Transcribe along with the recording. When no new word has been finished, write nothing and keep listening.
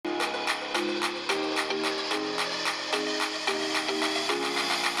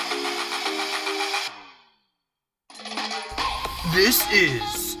This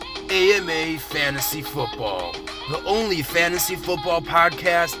is AMA Fantasy Football, the only fantasy football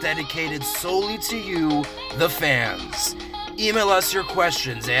podcast dedicated solely to you, the fans. Email us your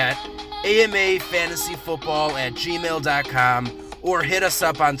questions at amafantasyfootball@gmail.com or hit us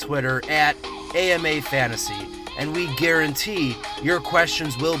up on Twitter at AMA Fantasy, and we guarantee your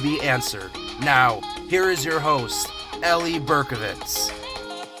questions will be answered. Now, here is your host, Ellie Berkovitz.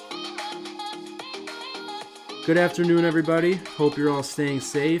 Good afternoon, everybody. Hope you're all staying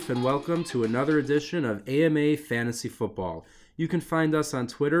safe, and welcome to another edition of AMA Fantasy Football. You can find us on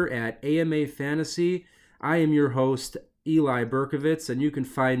Twitter at AMA Fantasy. I am your host, Eli Berkovitz, and you can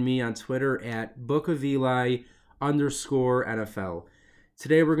find me on Twitter at bookofeli_NFL.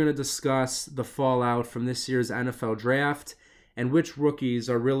 Today we're going to discuss the fallout from this year's NFL Draft and which rookies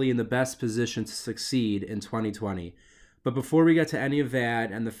are really in the best position to succeed in 2020. But before we get to any of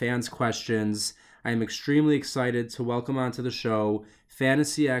that and the fans' questions, I am extremely excited to welcome onto the show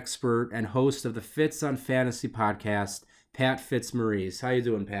fantasy expert and host of the Fitz on Fantasy podcast, Pat Fitzmaurice. How you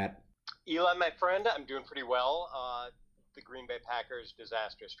doing, Pat? Eli, my friend, I'm doing pretty well. The Green Bay Packers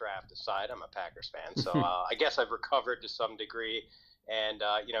disastrous draft aside, I'm a Packers fan, so I guess I've recovered to some degree. And,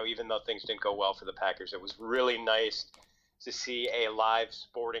 even though things didn't go well for the Packers, it was really nice to see a live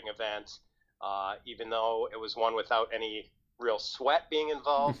sporting event, even though it was one without any real sweat being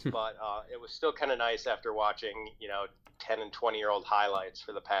involved, but it was still kind of nice after watching, 10 and 20-year-old highlights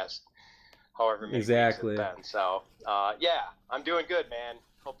for the past however many weeks it's been. So, I'm doing good, man.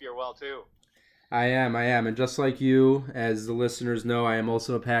 Hope you're well, too. I am. And just like you, as the listeners know, I am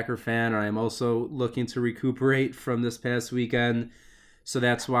also a Packer fan. I am also looking to recuperate from this past weekend. So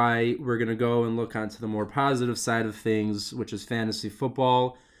that's why we're going to go and look onto the more positive side of things, which is fantasy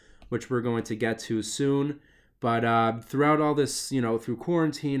football, which we're going to get to soon. But throughout all this, through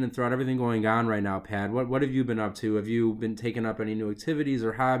quarantine and throughout everything going on right now, Pat, what have you been up to? Have you been taking up any new activities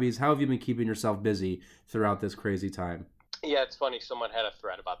or hobbies? How have you been keeping yourself busy throughout this crazy time? Yeah, it's funny. Someone had a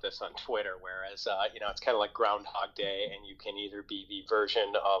thread about this on Twitter, whereas, it's kind of like Groundhog Day, and you can either be the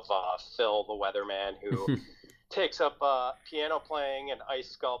version of Phil, the weatherman, who takes up piano playing and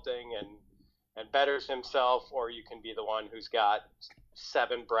ice sculpting and betters himself, or you can be the one who's got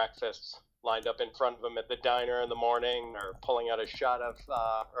 7 breakfasts lined up in front of him at the diner in the morning, or pulling out a shot of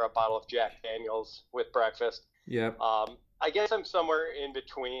or a bottle of Jack Daniels with breakfast. Yep. I guess I'm somewhere in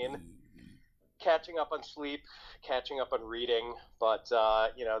between, catching up on sleep, catching up on reading, but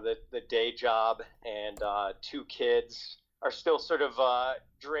the day job and 2 kids are still sort of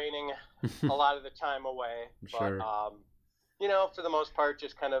draining a lot of the time away. Sure. But for the most part,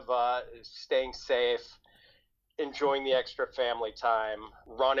 just kind of staying safe, enjoying the extra family time,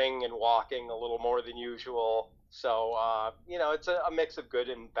 running and walking a little more than usual. So, it's a mix of good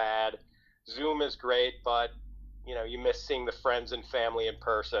and bad. Zoom is great, but, you miss seeing the friends and family in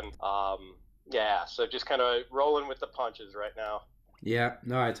person. So just kind of rolling with the punches right now. Yeah,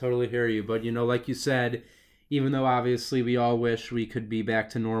 no, I totally hear you. But, like you said, even though obviously we all wish we could be back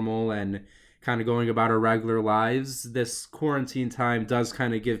to normal and kind of going about our regular lives, this quarantine time does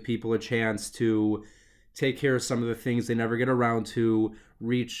kind of give people a chance to take care of some of the things they never get around to,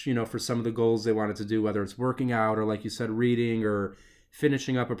 reach, for some of the goals they wanted to do, whether it's working out or, like you said, reading or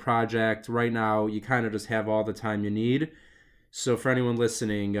finishing up a project. Right now, you kind of just have all the time you need. So for anyone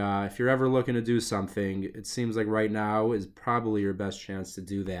listening, if you're ever looking to do something, it seems like right now is probably your best chance to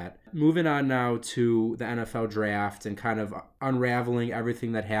do that. Moving on now to the NFL Draft and kind of unraveling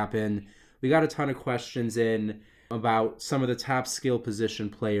everything that happened. We got a ton of questions in about some of the top skill position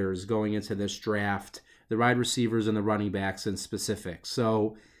players going into this draft, the wide receivers and the running backs in specific.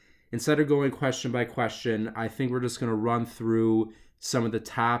 So instead of going question by question, I think we're just going to run through some of the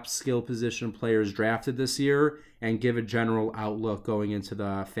top skill position players drafted this year and give a general outlook going into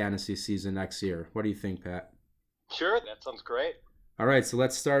the fantasy season next year. What do you think, Pat? Sure, that sounds great. All right, so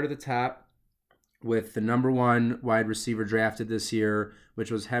let's start at the top with the number 1 wide receiver drafted this year,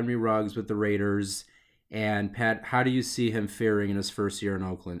 which was Henry Ruggs with the Raiders. And Pat, how do you see him faring in his first year in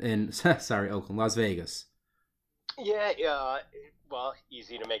Las Vegas? Yeah, well,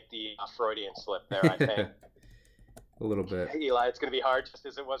 easy to make the Freudian slip there, I think. A little bit. Eli, it's going to be hard, just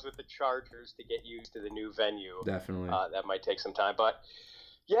as it was with the Chargers, to get used to the new venue. Definitely. That might take some time. But,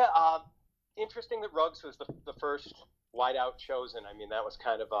 interesting that Ruggs was the first wideout chosen. I mean, that was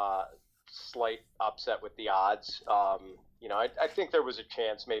kind of a slight upset with the odds. I think there was a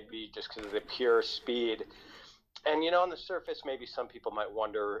chance, maybe just because of the pure speed. And, on the surface, maybe some people might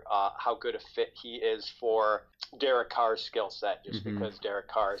wonder how good a fit he is for Derek Carr's skill set, just because Derek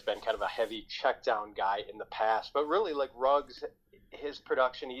Carr has been kind of a heavy check down guy in the past. But really, like Ruggs, his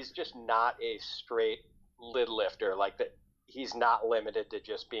production, he's just not a straight lid lifter. Like he's not limited to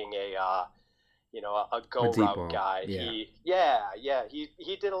just being a go deep route ball. guy. Yeah.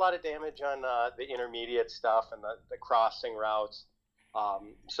 He did a lot of damage on the intermediate stuff and the crossing routes.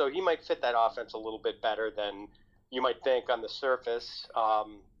 So he might fit that offense a little bit better than you might think on the surface.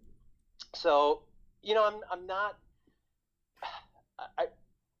 So I'm not.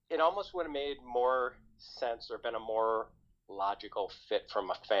 It almost would have made more sense or been a more logical fit from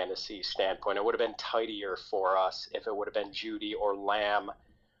a fantasy standpoint. It would have been tidier for us if it would have been Jeudy or Lamb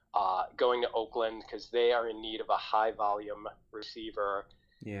going to Oakland, because they are in need of a high volume receiver.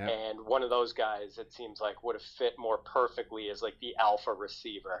 Yeah. And one of those guys, it seems like, would have fit more perfectly as like the alpha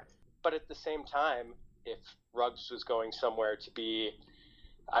receiver. But at the same time, if Ruggs was going somewhere to be,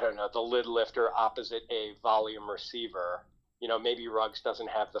 I don't know, the lid lifter opposite a volume receiver, maybe Ruggs doesn't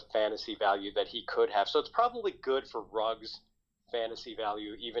have the fantasy value that he could have. So it's probably good for Ruggs' fantasy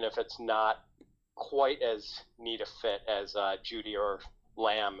value, even if it's not quite as neat a fit as Jeudy or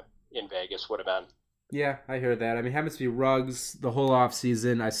Lamb in Vegas would have been. Yeah, I hear that. I mean, happens to be Ruggs the whole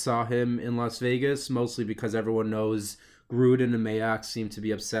offseason. I saw him in Las Vegas, mostly because everyone knows Gruden and Mayock seem to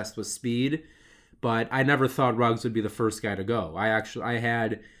be obsessed with speed. But I never thought Ruggs would be the first guy to go. I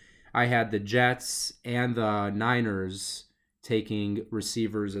had the Jets and the Niners taking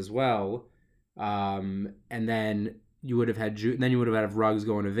receivers as well, and then you would have had Ruggs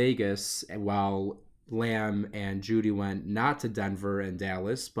going to Vegas, while Lamb and Jeudy went not to Denver and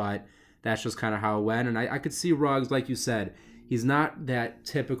Dallas. But that's just kind of how it went. And I could see Ruggs, like you said, he's not that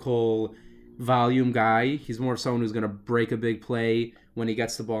typical volume guy. He's more of someone who's going to break a big play when he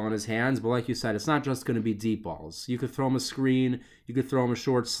gets the ball in his hands. But like you said, it's not just going to be deep balls. You could throw him a screen. You could throw him a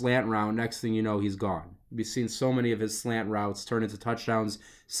short slant route. Next thing you know, he's gone. We've seen so many of his slant routes turn into touchdowns,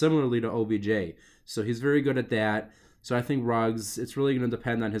 similarly to OBJ. So he's very good at that. So I think Ruggs, it's really going to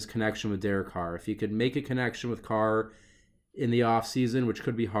depend on his connection with Derek Carr. If he could make a connection with Carr in the offseason, which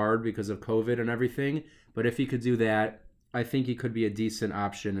could be hard because of COVID and everything, but if he could do that, I think he could be a decent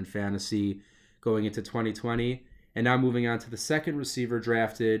option in fantasy going into 2020. And now moving on to the second receiver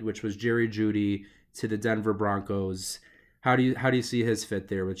drafted, which was Jerry Jeudy to the Denver Broncos. How do you see his fit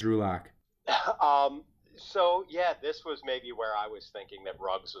there with Drew Lock? So yeah, this was maybe where I was thinking that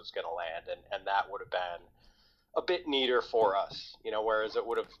Ruggs was going to land, and that would have been a bit neater for us, whereas it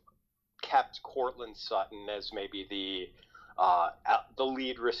would have kept Courtland Sutton as maybe the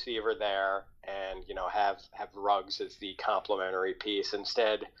lead receiver there, and have Ruggs as the complementary piece.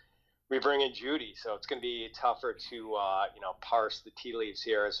 Instead, we bring in Jeudy, so it's going to be tougher to parse the tea leaves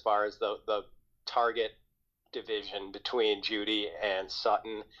here as far as the target division between Jeudy and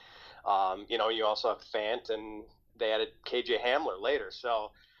Sutton. You also have Fant, and they added KJ Hamler later,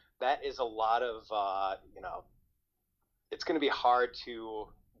 so that is a lot of it's going to be hard to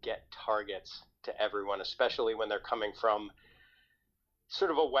get targets to everyone, especially when they're coming from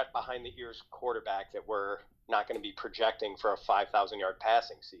sort of a wet behind the ears quarterback that we're not going to be projecting for a 5,000-yard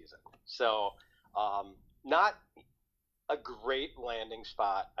passing season. So not a great landing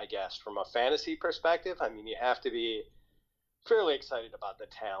spot, I guess, from a fantasy perspective. I mean, you have to be fairly excited about the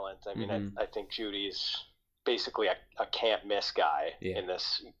talent. I mean, I think Judy's basically a can't-miss guy in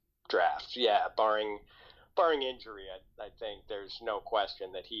this draft. Yeah, barring injury, I think there's no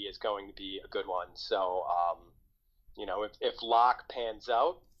question that he is going to be a good one. So, if Locke pans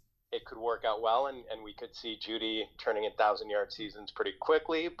out, it could work out well, and we could see Jeudy turning 1,000-yard seasons pretty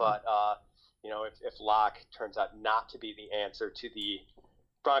quickly. But, if Locke turns out not to be the answer to the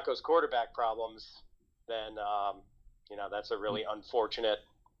Broncos quarterback problems, then, that's a really unfortunate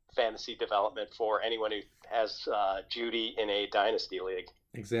fantasy development for anyone who has Jeudy in a dynasty league.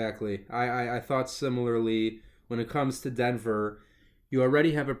 Exactly. I thought similarly. When it comes to Denver, you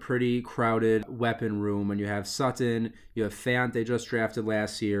already have a pretty crowded weapon room. When you have Sutton, you have Fant, they just drafted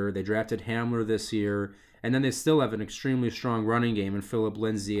last year. They drafted Hamler this year. And then they still have an extremely strong running game in Phillip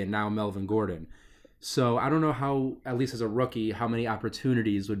Lindsay and now Melvin Gordon. So I don't know how, at least as a rookie, how many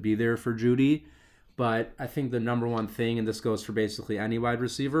opportunities would be there for Jeudy. But I think the number one thing, and this goes for basically any wide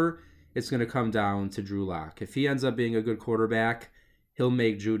receiver, it's going to come down to Drew Lock. If he ends up being a good quarterback, he'll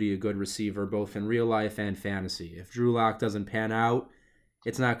make Jeudy a good receiver, both in real life and fantasy. If Drew Lock doesn't pan out,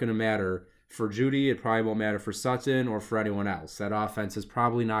 it's not going to matter for Jeudy. It probably won't matter for Sutton or for anyone else. That offense is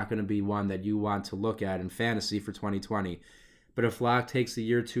probably not going to be one that you want to look at in fantasy for 2020. But if Lock takes a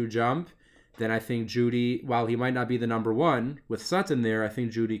year 2 jump, then I think Jeudy, while he might not be the number one, with Sutton there, I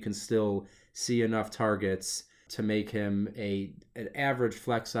think Jeudy can still see enough targets to make him an average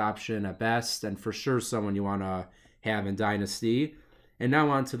flex option at best, and for sure someone you want to have in Dynasty. And now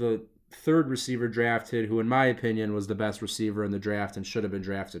on to the third receiver drafted, who in my opinion was the best receiver in the draft and should have been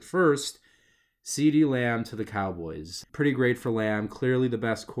drafted first, CeeDee Lamb to the Cowboys. Pretty great for Lamb. Clearly the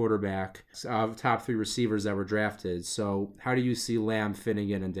best quarterback of top 3 receivers that were drafted. So how do you see Lamb fitting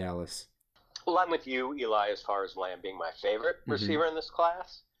in Dallas? Well, I'm with you, Eli, as far as Lamb being my favorite receiver in this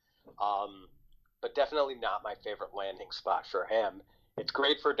class. But definitely not my favorite landing spot for him. It's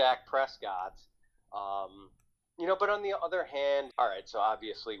great for Dak Prescott. But on the other hand, all right, so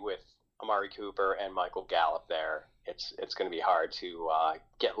obviously with Amari Cooper and Michael Gallup there, it's going to be hard to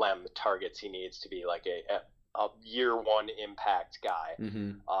get Lamb the targets he needs to be like a year one impact guy.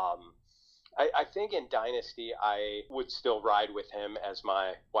 I think in Dynasty, I would still ride with him as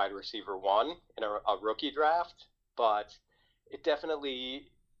my wide receiver 1 in a rookie draft, but it definitely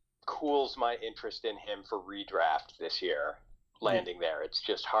cools my interest in him for redraft this year, landing there. It's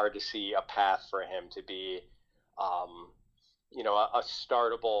just hard to see a path for him to be, a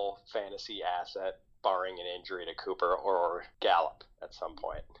startable fantasy asset, barring an injury to Cooper or Gallup at some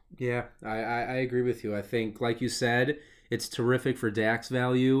point. Yeah, I agree with you. I think, like you said, it's terrific for Dak's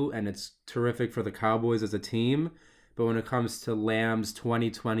value, and it's terrific for the Cowboys as a team. But when it comes to Lamb's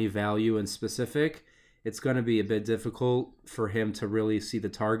 2020 value in specific, it's going to be a bit difficult for him to really see the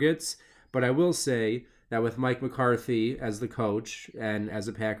targets. But I will say that with Mike McCarthy as the coach, and as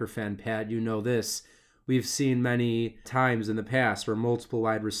a Packer fan, Pat, you know this, we've seen many times in the past where multiple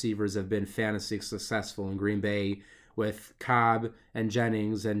wide receivers have been fantasy successful in Green Bay, with Cobb and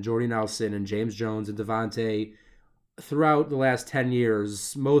Jennings and Jordy Nelson and James Jones and Devontae. Throughout the last 10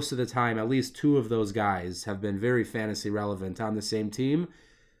 years, most of the time, at least 2 of those guys have been very fantasy relevant on the same team.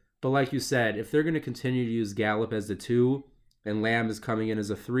 But like you said, if they're going to continue to use Gallup as the 2 and Lamb is coming in as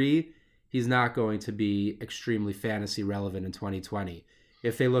a 3, he's not going to be extremely fantasy relevant in 2020.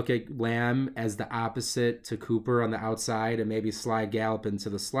 If they look at Lamb as the opposite to Cooper on the outside and maybe slide Gallup into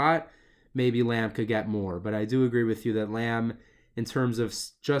the slot, maybe Lamb could get more. But I do agree with you that Lamb, in terms of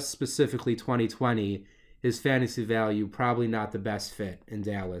just specifically 2020, his fantasy value probably not the best fit in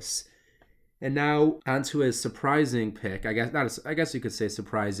Dallas. And now onto his surprising pick, I guess you could say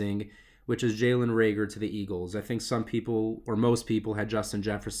surprising, which is Jalen Reagor to the Eagles. I think some people, or most people, had Justin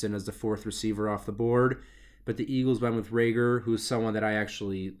Jefferson as the 4th receiver off the board, but the Eagles went with Reagor, who's someone that I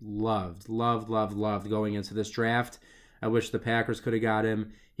actually loved going into this draft. I wish the Packers could have got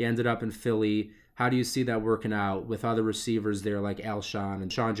him. He ended up in Philly. How do you see that working out with other receivers there like Alshon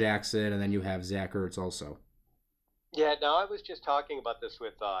and Sean Jackson, and then you have Zach Ertz also? Yeah, no, I was just talking about this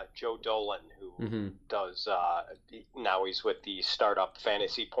with Joe Dolan, who does, now he's with the startup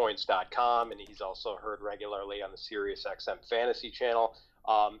fantasypoints.com, and he's also heard regularly on the SiriusXM Fantasy channel,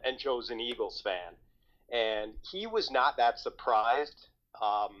 and Joe's an Eagles fan. And he was not that surprised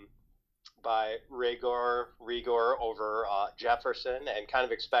by Reagor over Jefferson, and kind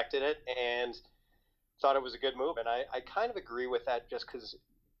of expected it, and thought it was a good move. And I kind of agree with that, just because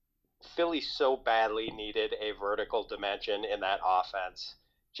Philly so badly needed a vertical dimension in that offense.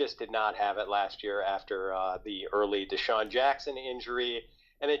 Just did not have it last year after the early Deshaun Jackson injury,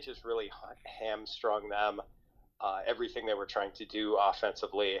 and it just really hamstrung them, everything they were trying to do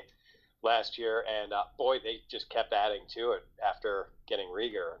offensively last year. And boy, they just kept adding to it after getting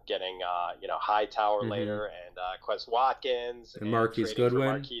Reagor, getting Hightower later, and Quez Watkins and Marquise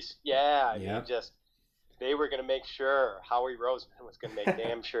Goodwin. They were going to make sure Howie Roseman was going to make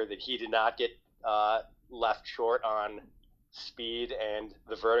damn sure that he did not get left short on speed and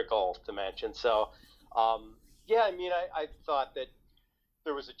the vertical dimension. So, I thought that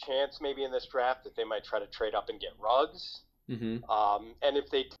there was a chance maybe in this draft that they might try to trade up and get Ruggs. And if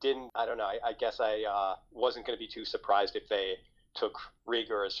they didn't, I don't know. I guess I wasn't going to be too surprised if they took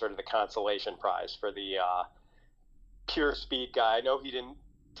Reagor as sort of the consolation prize for the pure speed guy. I know he didn't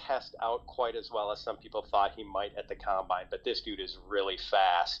test out quite as well as some people thought he might at the combine, but this dude is really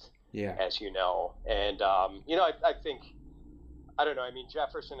fast, as you know. And I think, I don't know, I mean,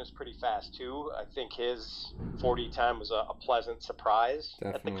 Jefferson is pretty fast too. I think his 40 time was a pleasant surprise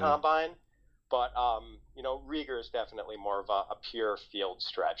at the combine, but Reagor is definitely more of a pure field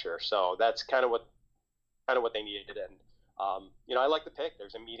stretcher, so that's kind of what they needed. And I like the pick.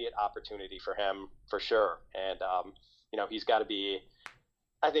 There's immediate opportunity for him for sure, and he's got to be,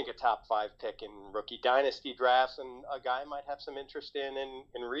 I think, a top 5 pick in rookie dynasty drafts, and a guy might have some interest in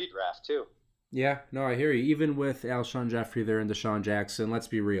redraft too. Yeah, no, I hear you. Even with Alshon Jeffrey there and Deshaun Jackson, let's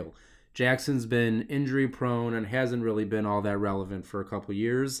be real. Jackson's been injury prone and hasn't really been all that relevant for a couple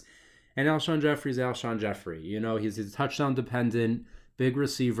years. And Alshon Jeffrey's Alshon Jeffrey. He's a touchdown dependent, big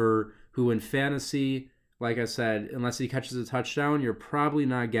receiver who in fantasy, like I said, unless he catches a touchdown, you're probably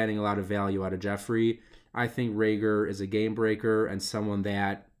not getting a lot of value out of Jeffrey. I think Reagor is a game breaker and someone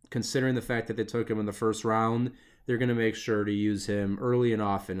that considering the fact that they took him in the first round, they're going to make sure to use him early and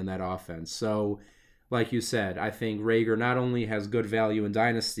often in that offense. So, like you said, I think Reagor not only has good value in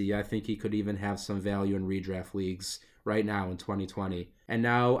Dynasty, I think he could even have some value in redraft leagues right now in 2020. And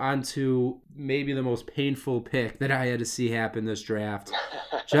now on to maybe the most painful pick that I had to see happen this draft.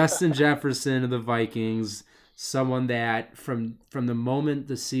 Justin Jefferson of the Vikings, someone that from the moment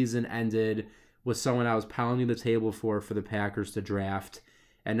the season ended was someone I was pounding the table for the Packers to draft.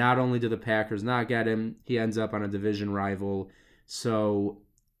 And not only did the Packers not get him, he ends up on a division rival. So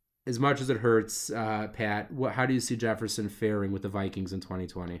as much as it hurts, Pat, how do you see Jefferson faring with the Vikings in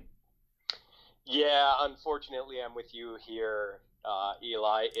 2020? Yeah, unfortunately, I'm with you here,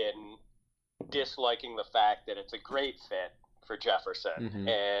 Eli, in disliking the fact that it's a great fit for Jefferson,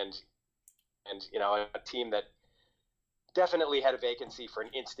 and a team that definitely had a vacancy for an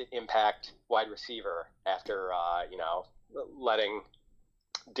instant impact wide receiver after letting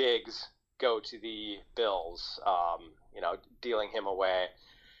Diggs go to the Bills, dealing him away.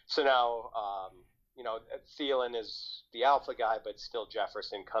 So now, Thielen is the alpha guy, but still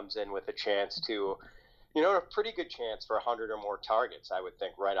Jefferson comes in with a chance to, a pretty good chance for 100 or more targets, I would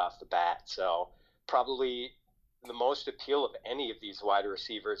think, right off the bat. So probably the most appeal of any of these wide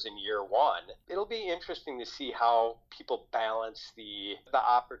receivers in year one. It'll be interesting to see how people balance the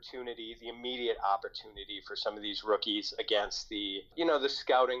opportunity, the immediate opportunity for some of these rookies against the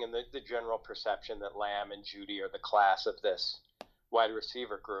scouting and the general perception that Lamb and Jeudy are the class of this wide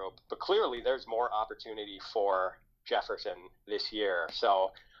receiver group. But clearly there's more opportunity for Jefferson this year.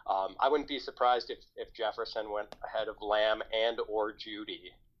 So I wouldn't be surprised if Jefferson went ahead of Lamb and or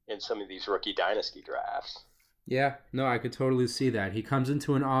Jeudy in some of these rookie dynasty drafts. Yeah, no, I could totally see that. He comes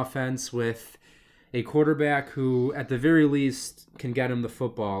into an offense with a quarterback who, at the very least, can get him the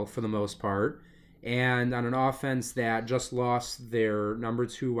football for the most part, and on an offense that just lost their number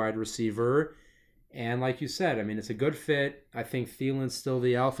 2 wide receiver. And like you said, I mean, it's a good fit. I think Thielen's still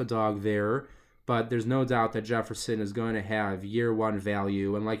the alpha dog there, but there's no doubt that Jefferson is going to have year one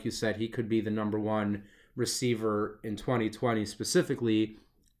value. And like you said, he could be the number 1 receiver in 2020 specifically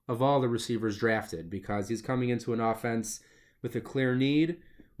of all the receivers drafted, because he's coming into an offense with a clear need,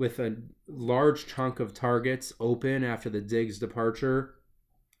 with a large chunk of targets open after the Diggs departure.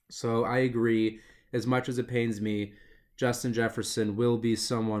 So I agree, as much as it pains me, Justin Jefferson will be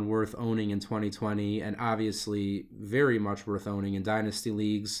someone worth owning in 2020, and obviously very much worth owning in dynasty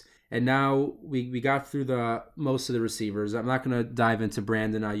leagues. And now we got through the most of the receivers. I'm not going to dive into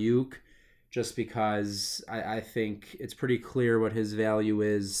Brandon Ayuk, just because I think it's pretty clear what his value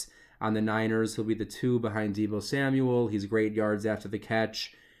is on the Niners. He'll be the 2 behind Deebo Samuel. He's great yards after the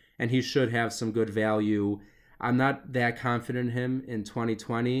catch, and he should have some good value. I'm not that confident in him in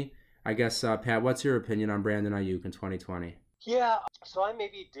 2020. I guess, Pat, what's your opinion on Brandon Ayuk in 2020? Yeah, so I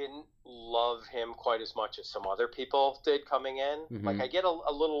maybe didn't love him quite as much as some other people did coming in. Like, I get a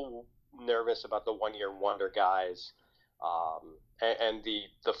little nervous about the one-year wonder guys, and the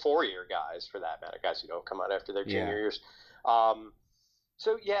 4-year guys, for that matter, guys who don't come out after their junior years.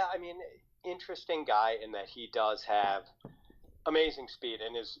 So, yeah, I mean, interesting guy in that he does have amazing speed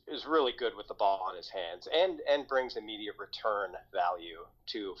and is really good with the ball on his hands, and brings immediate return value,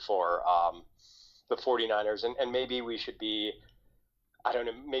 too, for the 49ers. And maybe we should be, I don't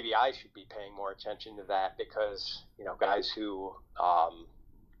know, maybe I should be paying more attention to that, because, guys who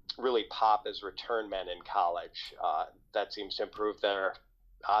really pop as return men in college, that seems to improve their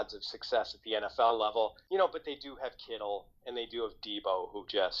odds of success at the NFL level, but they do have Kittle and they do have Deebo, who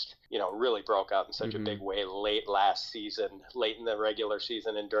just, really broke out in such a big way late last season, late in the regular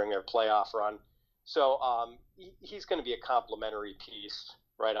season and during their playoff run. So he's going to be a complementary piece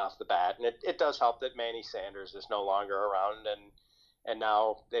right off the bat. And it does help that Manny Sanders is no longer around, and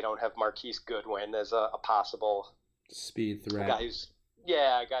now they don't have Marquise Goodwin as a possible speed threat. A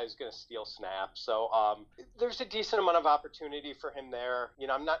guy who's going to steal snaps. So there's a decent amount of opportunity for him there.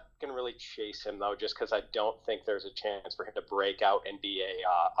 I'm not going to really chase him, though, just because I don't think there's a chance for him to break out and be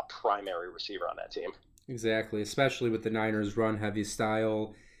a primary receiver on that team. Exactly, especially with the Niners' run-heavy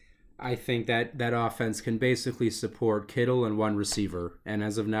style. I think that offense can basically support Kittle and 1 receiver. And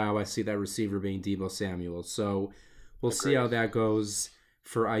as of now, I see that receiver being Deebo Samuel. So we'll see how that goes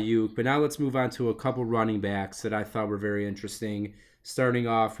for Ayuk. But now let's move on to a couple running backs that I thought were very interesting. Starting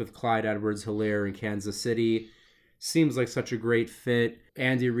off with Clyde Edwards-Helaire in Kansas City. Seems like such a great fit.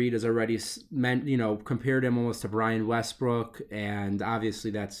 Andy Reid has already compared him almost to Brian Westbrook, and obviously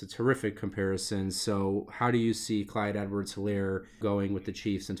that's a terrific comparison. So how do you see Clyde Edwards-Helaire going with the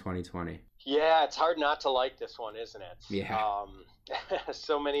Chiefs in 2020? Yeah, it's hard not to like this one, isn't it? Yeah.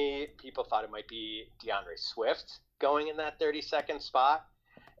 So many people thought it might be DeAndre Swift going in that 32nd spot.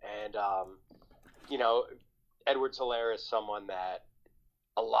 And, Edwards-Helaire is someone that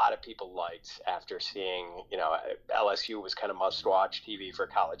a lot of people liked after seeing, LSU was kind of must-watch TV for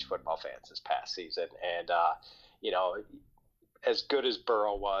college football fans this past season. And, as good as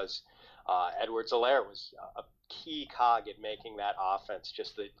Burrow was, Edwards-Helaire was a key cog in making that offense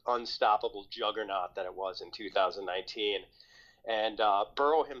just the unstoppable juggernaut that it was in 2019. And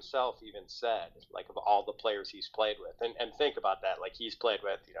Burrow himself even said, like, of all the players he's played with, and think about that, like, he's played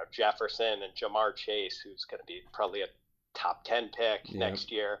with, Jefferson and Jamar Chase, who's going to be probably a top 10 pick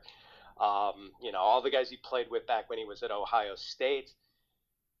next year. All the guys he played with back when he was at Ohio State.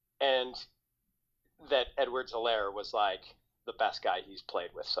 And that Edwards-Helaire was, like, the best guy he's played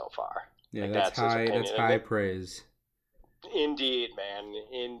with so far. Yeah, like, that's high praise. Indeed, man,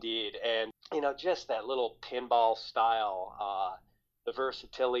 indeed. And, just that little pinball style, the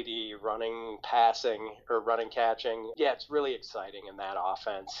versatility, running, passing, or running, catching. Yeah, it's really exciting in that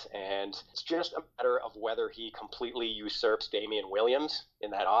offense. And it's just a matter of whether he completely usurps Damian Williams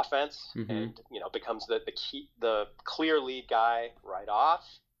in that offense and, becomes the clear lead guy right off,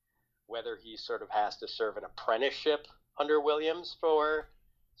 whether he sort of has to serve an apprenticeship under Williams for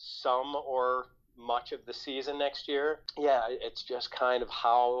some or much of the season next year. Yeah, it's just kind of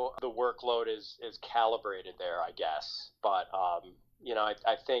how the workload is calibrated there, I guess. But,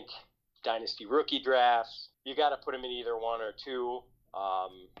 I think dynasty rookie drafts, you got to put him in either one or two.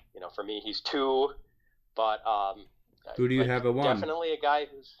 For me, he's two. But who do you have at one? Definitely a guy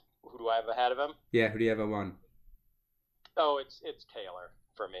who do I have ahead of him? Yeah, who do you have at one? Oh, it's Taylor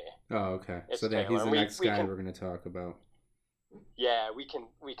for me. Oh, okay. It's so that Taylor. He's the next guy we're going to talk about. Yeah, we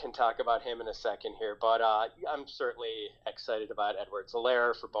can talk about him in a second here, but I'm certainly excited about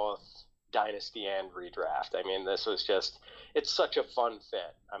Edwards-Helaire for both dynasty and redraft. I mean, it's such a fun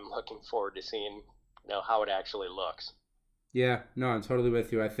fit. I'm looking forward to seeing how it actually looks. Yeah, no, I'm totally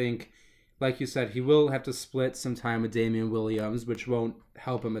with you. I think, like you said, he will have to split some time with Damian Williams, which won't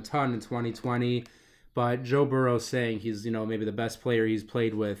help him a ton in 2020. But Joe Burrow saying he's, maybe the best player he's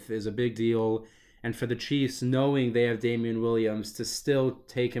played with is a big deal. And for the Chiefs, knowing they have Damian Williams, to still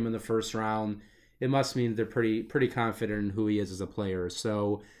take him in the first round, it must mean they're pretty confident in who he is as a player.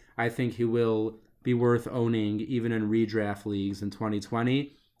 So I think he will be worth owning even in redraft leagues in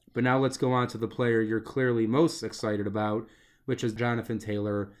 2020. But now let's go on to the player you're clearly most excited about, which is Jonathan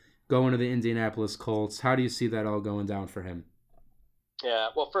Taylor, going to the Indianapolis Colts. How do you see that all going down for him? Yeah,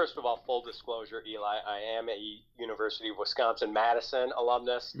 well, first of all, full disclosure, Eli, I am a University of Wisconsin-Madison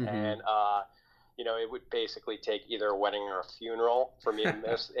alumnus, and it would basically take either a wedding or a funeral for me to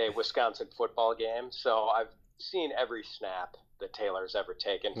miss a Wisconsin football game. So I've seen every snap that Taylor's ever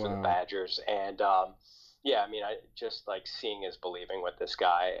taken for the Badgers. And, I just like seeing is believing with this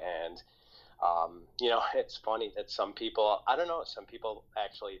guy. And, it's funny that some people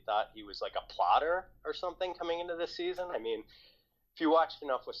actually thought he was like a plotter or something coming into this season. I mean, if you watched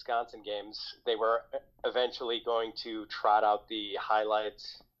enough Wisconsin games, they were eventually going to trot out the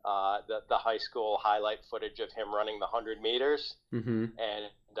highlights, the high school highlight footage of him running the 100 meters. And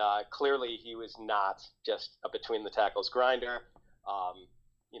clearly he was not just a between the tackles grinder.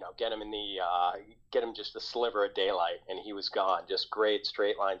 Get him just a sliver of daylight and he was gone. Just great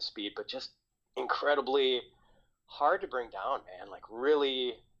straight line speed, but just incredibly hard to bring down, man. Like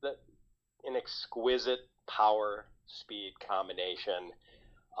really an exquisite power speed combination.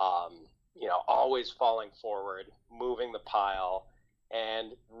 Always falling forward, moving the pile,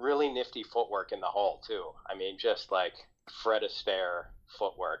 and really nifty footwork in the hole too. I mean, just like Fred Astaire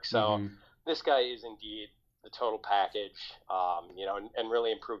footwork. So this guy is indeed the total package, and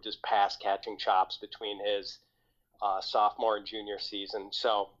really improved his pass catching chops between his sophomore and junior season.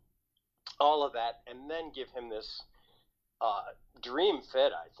 So all of that, and then give him this dream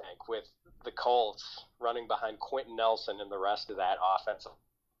fit, I think, with the Colts running behind Quentin Nelson and the rest of that offensive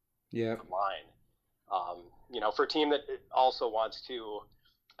line. For a team that also wants to,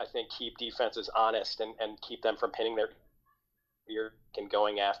 I think, keep defenses honest and keep them from pinning their ear and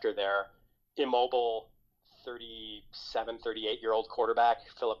going after their immobile 37, 38-year-old quarterback,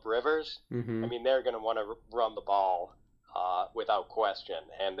 Phillip Rivers. I mean, they're going to want to run the ball without question,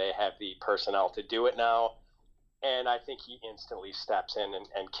 and they have the personnel to do it now. And I think he instantly steps in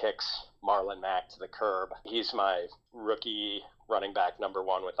and kicks Marlon Mack to the curb. He's my rookie running back number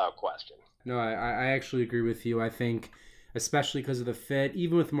one without question. No, I actually agree with you. I think, especially because of the fit,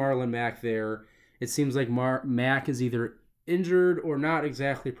 even with Marlon Mack there, it seems like Mack is either injured or not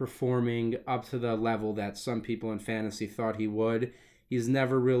exactly performing up to the level that some people in fantasy thought he would. He's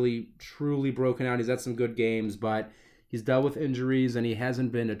never really truly broken out. He's had some good games, but he's dealt with injuries, and he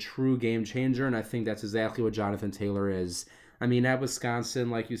hasn't been a true game changer, and I think that's exactly what Jonathan Taylor is. I mean, at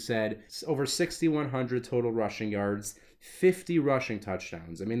Wisconsin, like you said, over 6,100 total rushing yards, 50 rushing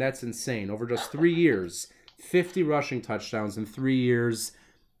touchdowns. I mean, that's insane. Over just 3 years, 50 rushing touchdowns in 3 years.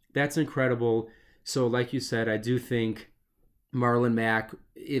 That's incredible. So, like you said, I do think Marlon Mack,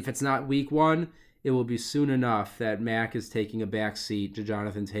 if it's not week 1, it will be soon enough that Mack is taking a back seat to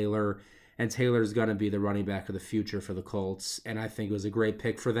Jonathan Taylor, and Taylor's going to be the running back of the future for the Colts, and I think it was a great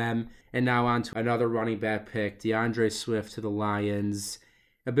pick for them. And now on to another running back pick, DeAndre Swift to the Lions.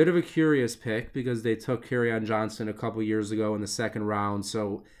 A bit of a curious pick because they took Kerryon Johnson a couple years ago in the second round.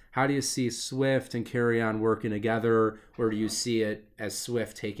 So how do you see Swift and Kerryon working together, or do you see it as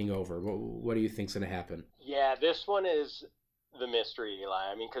Swift taking over? What do you think's going to happen? Yeah, this one is the mystery,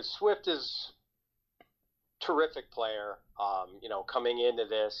 Eli. I mean, because Swift is a terrific player. Coming into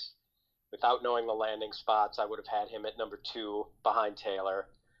this, without knowing the landing spots, I would have had him at number 2 behind Taylor.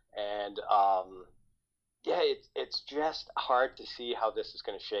 And, it's just hard to see how this is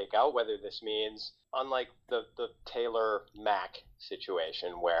going to shake out, whether this means, unlike the Taylor-Mack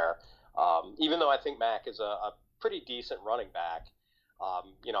situation, where even though I think Mack is a pretty decent running back,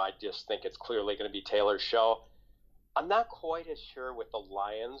 I just think it's clearly going to be Taylor's show. I'm not quite as sure with the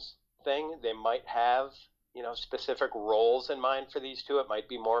Lions thing. They might have specific roles in mind for these two. It might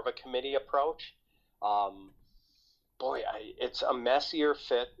be more of a committee approach. It's a messier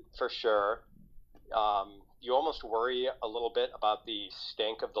fit for sure. You almost worry a little bit about the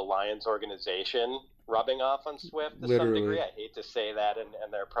stink of the Lions organization rubbing off on Swift to some degree. I hate to say that,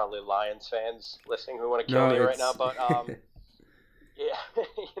 and there are probably Lions fans listening who want to kill me right now, but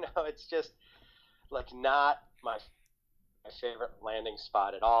it's just not my favorite landing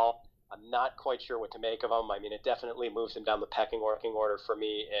spot at all. I'm not quite sure what to make of him. I mean, it definitely moves him down the pecking order for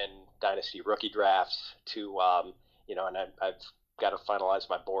me in dynasty rookie drafts to, and I've got to finalize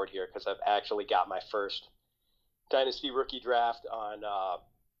my board here because I've actually got my first dynasty rookie draft on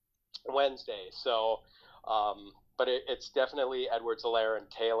Wednesday. So, but it's definitely Edwards-Helaire and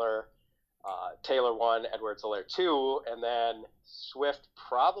Taylor. Taylor 1, Edwards-Helaire 2, and then Swift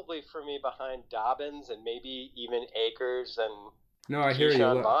probably for me behind Dobbins and maybe even Akers and I hear you.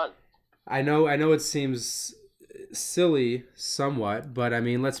 Vaughn. I know it seems silly somewhat, but I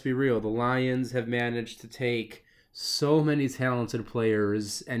mean, let's be real. The Lions have managed to take so many talented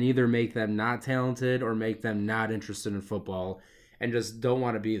players and either make them not talented or make them not interested in football and just don't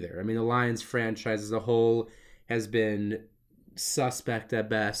want to be there. I mean, the Lions franchise as a whole has been suspect at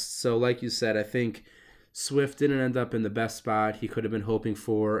best. So like you said, I think Swift didn't end up in the best spot he could have been hoping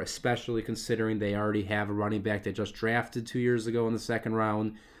for, especially considering they already have a running back they just drafted 2 years ago in the second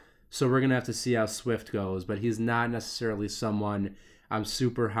round. So we're going to have to see how Swift goes, but he's not necessarily someone I'm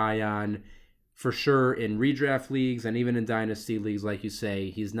super high on. For sure, in redraft leagues and even in dynasty leagues, like you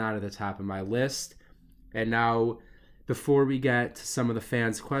say, he's not at the top of my list. And now, before we get to some of the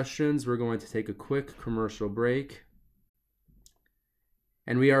fans' questions, we're going to take a quick commercial break.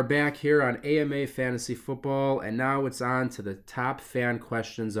 And we are back here on AMA Fantasy Football, and now it's on to the top fan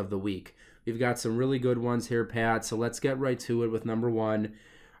questions of the week. We've got some really good ones here, Pat, so let's get right to it with number 1.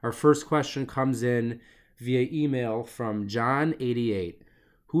 Our first question comes in via email from John88.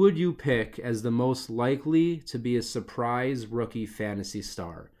 Who would you pick as the most likely to be a surprise rookie fantasy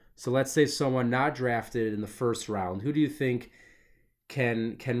star? So let's say someone not drafted in the first round. Who do you think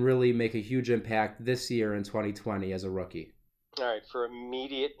can really make a huge impact this year in 2020 as a rookie? All right, for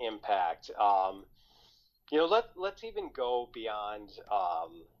immediate impact, let's even go beyond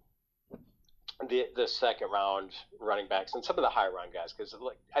the second round running backs and some of the high round guys, because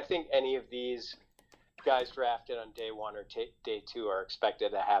I think any of these guys drafted on day 1 or day 2 are expected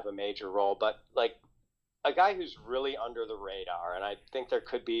to have a major role, but a guy who's really under the radar, and I think there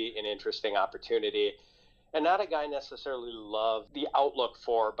could be an interesting opportunity, and not a guy necessarily loved the outlook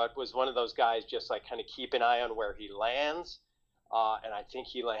for, but was one of those guys just kind of keep an eye on where he lands. And I think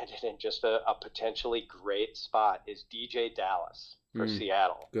he landed in just a potentially great spot, is DJ Dallas for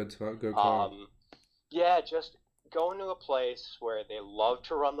Seattle. Good call. Just going to a place where they love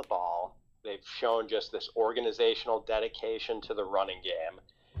to run the ball. They've shown just this organizational dedication to the running game.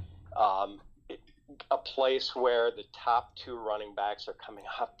 A place where the top 2 running backs are coming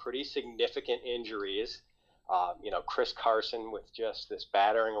off pretty significant injuries. Chris Carson with just this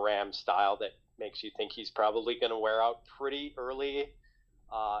battering ram style that makes you think he's probably going to wear out pretty early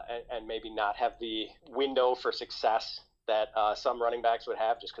and maybe not have the window for success that some running backs would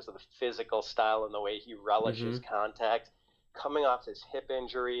have just because of the physical style and the way he relishes contact. Coming off his hip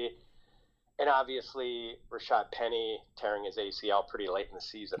injury, and obviously Rashad Penny tearing his ACL pretty late in the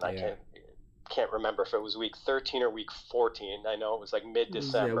season. I can't remember if it was week 13 or week 14. I know it was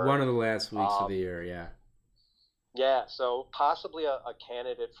mid-December. One of the last weeks of the year, yeah. Yeah, so possibly a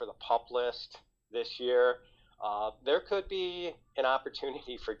candidate for the pup list this year. There could be an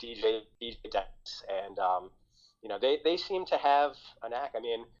opportunity for DJ Dennis, and they seem to have a knack. I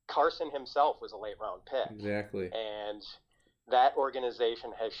mean, Carson himself was a late round pick, Exactly. and that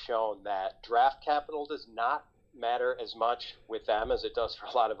organization has shown that draft capital does not matter as much with them as it does for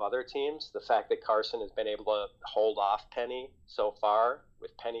a lot of other teams. The fact that Carson has been able to hold off Penny so far,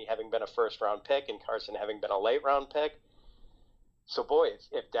 with Penny having been a first round pick and Carson having been a late round pick. So boy,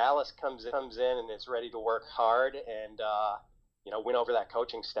 if Dallas comes in and is ready to work hard and win over that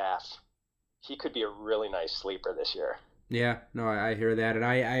coaching staff, he could be a really nice sleeper this year. Yeah, no, I hear that. And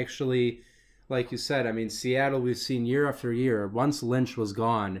I actually, like you said, I mean, Seattle, we've seen year after year, once Lynch was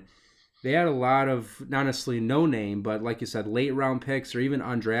gone, they had a lot of, not necessarily no name, but like you said, late round picks or even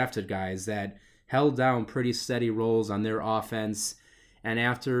undrafted guys that held down pretty steady roles on their offense. And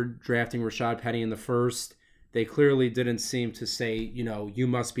after drafting Rashad Penny in the first, they clearly didn't seem to say, you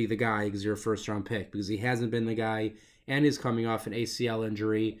must be the guy because you're a first round pick, because he hasn't been the guy and he's coming off an ACL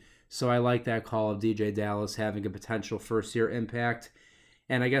injury. So I like that call of DJ Dallas having a potential first year impact.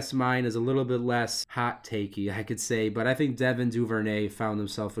 And I guess mine is a little bit less hot takey, I could say, but I think Devin Duvernay found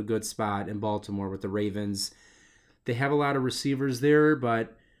himself a good spot in Baltimore with the Ravens. They have a lot of receivers there,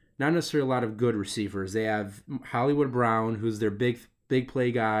 but not necessarily a lot of good receivers. They have Hollywood Brown, who's their big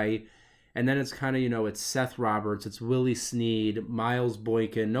play guy. And then it's kind of, it's Seth Roberts, it's Willie Snead, Miles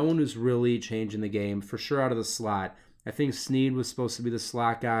Boykin. No one who's really changing the game, for sure out of the slot. I think Snead was supposed to be the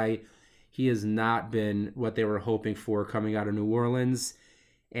slot guy. He has not been what they were hoping for coming out of New Orleans.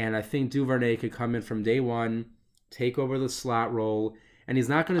 And I think Duvernay could come in from day one, take over the slot role, and he's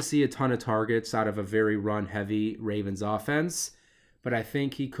not going to see a ton of targets out of a very run-heavy Ravens offense. But I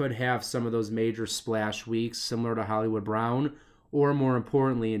think he could have some of those major splash weeks similar to Hollywood Brown, or more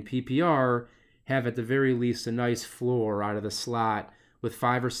importantly in PPR, have at the very least a nice floor out of the slot with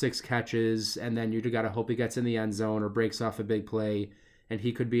 5 or 6 catches, and then you got to hope he gets in the end zone or breaks off a big play, and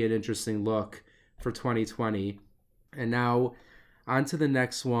he could be an interesting look for 2020. And now on to the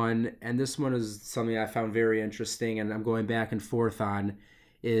next one, and this one is something I found very interesting, and I'm going back and forth on,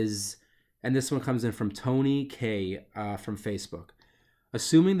 and this one comes in from Tony K from Facebook.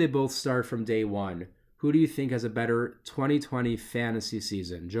 Assuming they both start from day one, who do you think has a better 2020 fantasy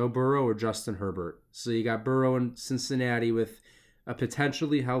season, Joe Burrow or Justin Herbert? So you got Burrow in Cincinnati with a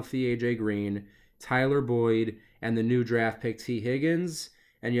potentially healthy A.J. Green, Tyler Boyd, and the new draft pick T. Higgins.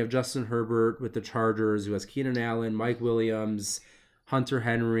 And you have Justin Herbert with the Chargers, who has Keenan Allen, Mike Williams, Hunter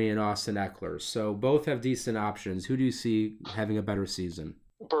Henry, and Austin Eckler. So both have decent options. Who do you see having a better season?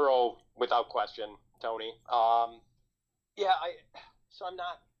 Burrow, without question, Tony. So I'm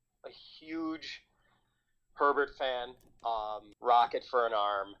not a huge Herbert fan. Rocket for an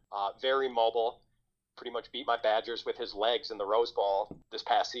arm, very mobile. Pretty much beat my Badgers with his legs in the Rose Bowl this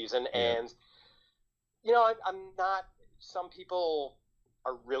past season. Yeah. And, I'm not, some people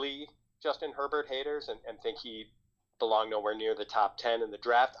are really Justin Herbert haters and think he belonged nowhere near the top 10 in the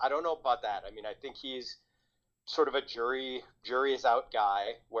draft. I don't know about that. I mean, I think he's sort of a jury is out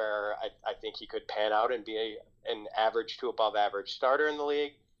guy where I think he could pan out and be an average to above average starter in the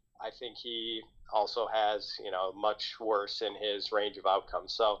league. I think he also has, much worse in his range of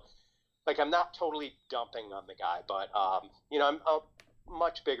outcomes. So, I'm not totally dumping on the guy, but, I'm a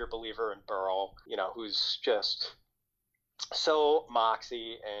much bigger believer in Burrow, who's just so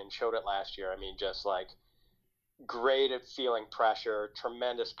moxie and showed it last year. I mean, just great at feeling pressure,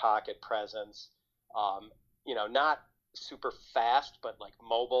 tremendous pocket presence, not super fast, but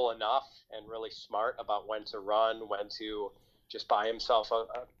mobile enough and really smart about when to run, when to just buy himself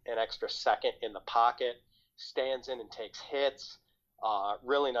an extra second in the pocket, stands in and takes hits.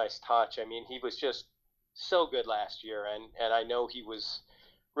 Really nice touch. I mean, he was just so good last year, and I know he was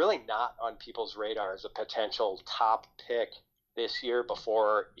really not on people's radar as a potential top pick this year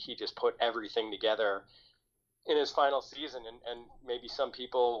before he just put everything together in his final season. And maybe some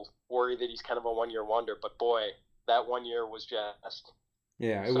people worry that he's kind of a one-year wonder, but boy, that 1 year was just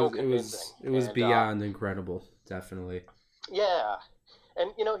it was beyond incredible, definitely. Yeah,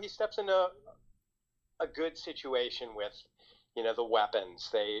 and he steps into a good situation with the weapons.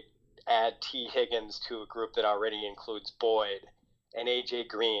 They add T. Higgins to a group that already includes Boyd and A.J.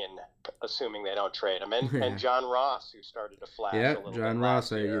 Green, assuming they don't trade him, and John Ross, who started to flash a little bit. John Ross,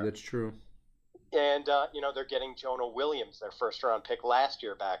 that's true. And, they're getting Jonah Williams, their first-round pick last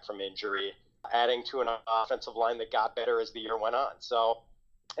year, back from injury, adding to an offensive line that got better as the year went on. So,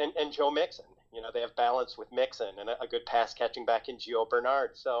 and Joe Mixon, they have balance with Mixon and a good pass-catching back in Gio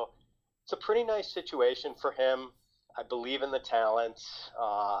Bernard. So it's a pretty nice situation for him. I believe in the talent.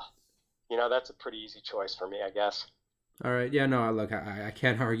 that's a pretty easy choice for me, I guess. All right. Yeah, no, look, I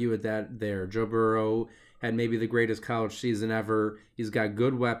can't argue with that there. Joe Burrow had maybe the greatest college season ever. He's got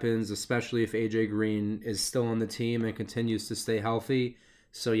good weapons, especially if AJ Green is still on the team and continues to stay healthy.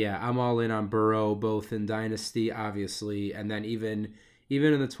 So yeah, I'm all in on Burrow, both in Dynasty, obviously, and then even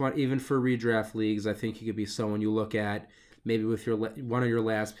in the even for redraft leagues, I think he could be someone you look at maybe with your one of your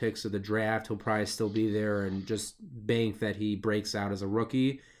last picks of the draft. He'll probably still be there, and just bank that he breaks out as a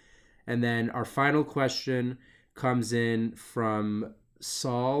rookie. And then our final question comes in from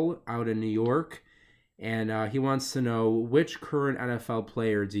Saul out in New York, and he wants to know, which current NFL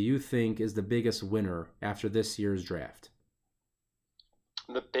player do you think is the biggest winner after this year's draft?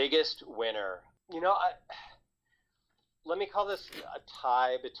 The biggest winner. Let me call this a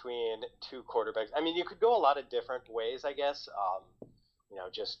tie between two quarterbacks. I mean, you could go a lot of different ways, I guess.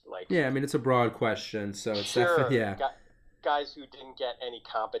 Just like... Yeah, I mean, it's a broad question, so it's sure, definitely, yeah. Guys who didn't get any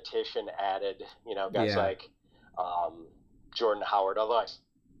competition added, guys like Jordan Howard, although I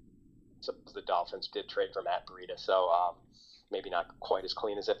suppose the Dolphins did trade for Matt Breida, so maybe not quite as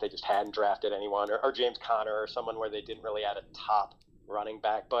clean as if they just hadn't drafted anyone, or James Conner, or someone where they didn't really add a top running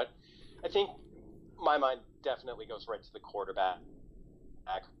back. But I think my mind definitely goes right to the quarterback.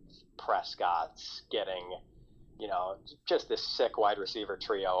 Prescott's getting, just this sick wide receiver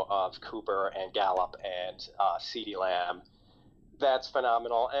trio of Cooper and Gallup and CeeDee Lamb. That's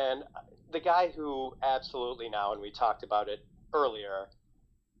phenomenal. And the guy who absolutely now, and we talked about it earlier,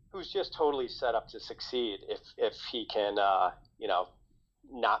 who's just totally set up to succeed if he can,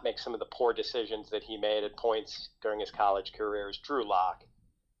 not make some of the poor decisions that he made at points during his college career, is Drew Lock.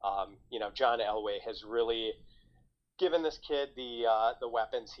 John Elway has really given this kid the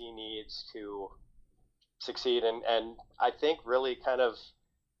weapons he needs to succeed, and I think really kind of,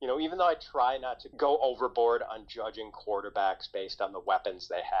 even though I try not to go overboard on judging quarterbacks based on the weapons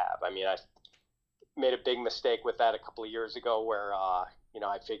they have. I mean, I made a big mistake with that a couple of years ago where,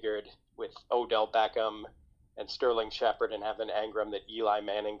 I figured with Odell Beckham and Sterling Shepard and Evan Engram that Eli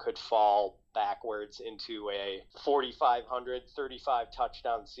Manning could fall backwards into a 4,500, 35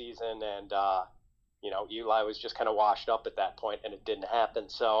 touchdown season. And, Eli was just kind of washed up at that point, and it didn't happen.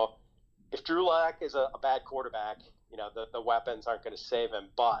 So if Drew Lock is a bad quarterback, the weapons aren't going to save him.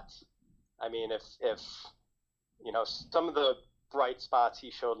 But, I mean, if some of the bright spots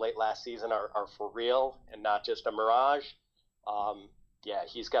he showed late last season are for real and not just a mirage,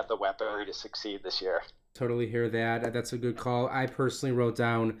 he's got the weaponry to succeed this year. Totally hear that. That's a good call. I personally wrote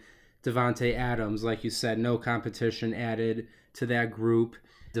down Davante Adams. Like you said, no competition added to that group.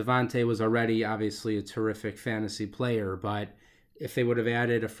 Davante was already obviously a terrific fantasy player, but if they would have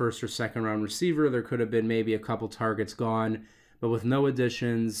added a first or second round receiver, there could have been maybe a couple targets gone. But with no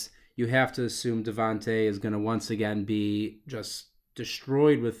additions, you have to assume Davante is going to once again be just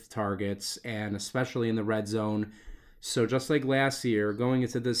destroyed with targets, and especially in the red zone. So just like last year, going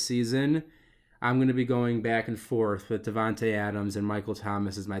into this season, I'm going to be going back and forth with Davante Adams and Michael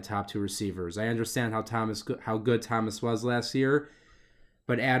Thomas as my top two receivers. I understand how good Thomas was last year,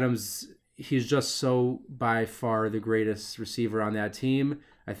 but Adams, he's just so by far the greatest receiver on that team.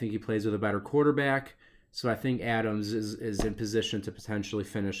 I think he plays with a better quarterback. So I think Adams is in position to potentially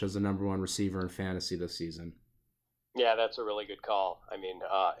finish as the number one receiver in fantasy this season. Yeah, that's a really good call. I mean,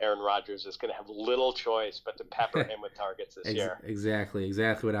 Aaron Rodgers is going to have little choice but to pepper him with targets this year. Exactly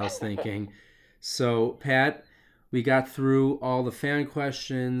what I was thinking. So, Pat, we got through all the fan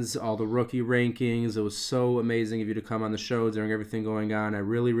questions, all the rookie rankings. It was so amazing of you to come on the show during everything going on. I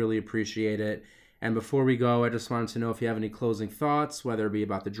really, really appreciate it. And before we go, I just wanted to know if you have any closing thoughts, whether it be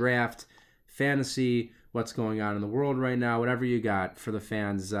about the draft, fantasy, what's going on in the world right now, whatever you got for the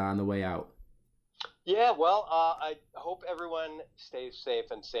fans on the way out. Yeah, well, I hope everyone stays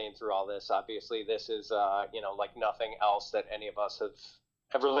safe and sane through all this. Obviously, this is, like nothing else that any of us have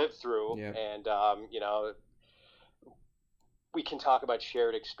ever lived through. Yeah. And, we can talk about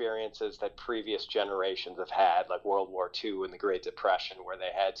shared experiences that previous generations have had, like World War II and the Great Depression, where they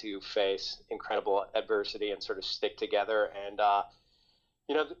had to face incredible adversity and sort of stick together. And,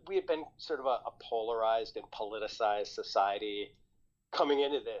 we had been sort of a polarized and politicized society coming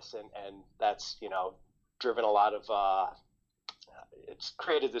into this, and that's, driven a lot of, it's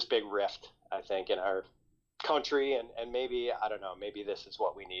created this big rift, I think, in our country, and maybe, I don't know, maybe this is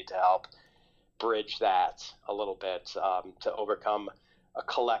what we need to help bridge that a little bit, to overcome a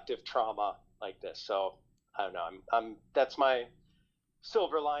collective trauma like this. So I don't know, that's my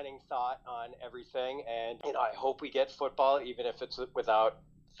silver lining thought on everything. And, I hope we get football, even if it's without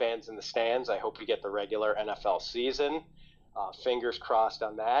fans in the stands. I hope we get the regular NFL season. Fingers crossed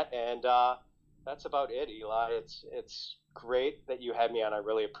on that. And, That's about it, Eli. It's great that you had me on. I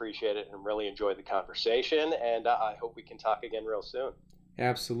really appreciate it and really enjoyed the conversation. And I hope we can talk again real soon.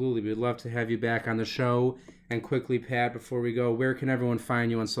 Absolutely. We'd love to have you back on the show. And quickly, Pat, before we go, where can everyone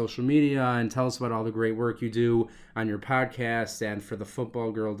find you on social media, and tell us about all the great work you do on your podcast and for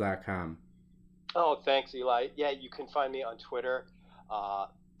thefootballgirl.com? Oh, thanks, Eli. Yeah, you can find me on Twitter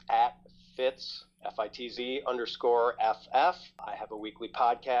at Fitz, Fitz _FF. I have a weekly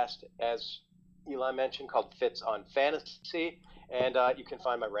podcast, as Eli mentioned, called Fitz on Fantasy. And you can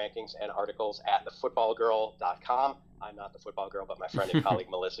find my rankings and articles at thefootballgirl.com. I'm not the football girl, but my friend and colleague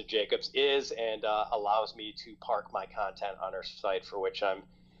Melissa Jacobs is, and allows me to park my content on her site, for which I'm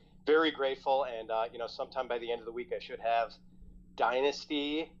very grateful. And, sometime by the end of the week, I should have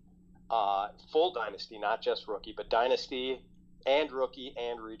Dynasty, full Dynasty, not just rookie, but Dynasty and rookie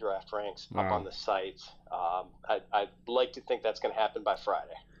and redraft ranks up on the site. I'd like to think that's going to happen by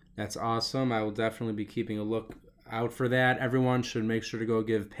Friday. That's awesome. I will definitely be keeping a look out for that. Everyone should make sure to go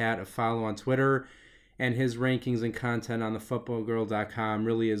give Pat a follow on Twitter, and his rankings and content on thefootballgirl.com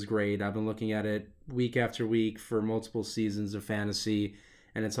really is great. I've been looking at it week after week for multiple seasons of fantasy,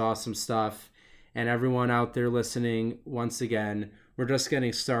 and it's awesome stuff. And everyone out there listening, once again, we're just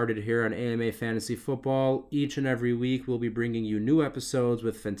getting started here on AMA Fantasy Football. Each and every week, we'll be bringing you new episodes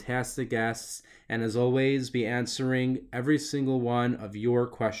with fantastic guests, and as always, be answering every single one of your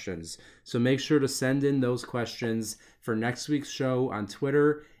questions. So make sure to send in those questions for next week's show on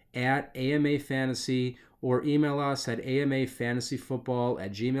Twitter at AMA Fantasy, or email us at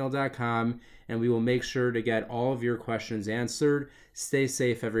amafantasyfootball@gmail.com, and we will make sure to get all of your questions answered. Stay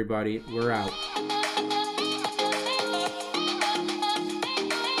safe, everybody. We're out.